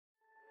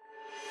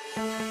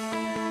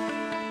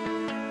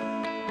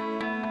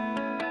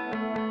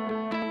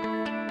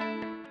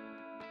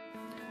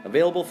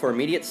Available for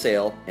immediate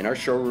sale in our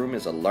showroom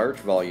is a large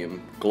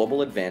volume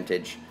Global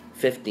Advantage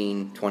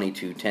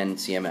 15.22.10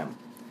 CMM.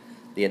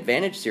 The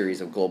Advantage series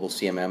of global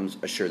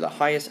CMMs assure the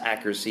highest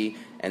accuracy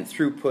and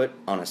throughput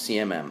on a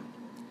CMM.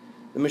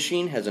 The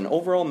machine has an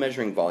overall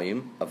measuring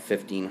volume of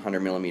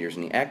 1500 mm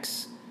in the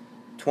X,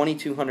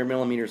 2200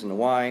 mm in the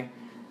Y,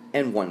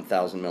 and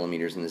 1000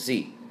 mm in the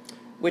Z,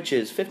 which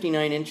is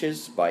 59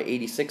 inches by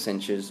 86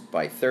 inches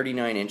by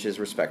 39 inches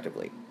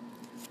respectively.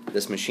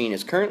 This machine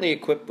is currently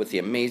equipped with the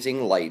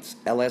amazing Lights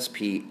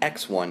LSP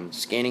X1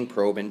 scanning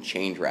probe and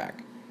change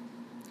rack.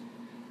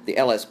 The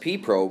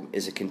LSP probe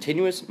is a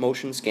continuous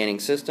motion scanning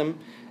system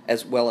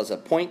as well as a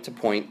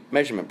point-to-point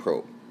measurement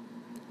probe.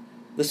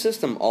 The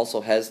system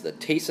also has the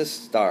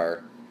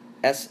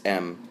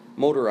TesaStar-SM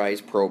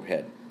motorized probe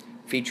head,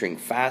 featuring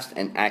fast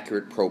and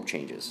accurate probe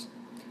changes.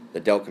 The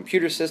Dell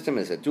computer system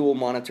is a dual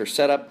monitor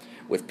setup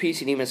with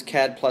PCDMIS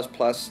CAD++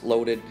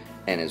 loaded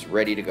and is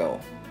ready to go.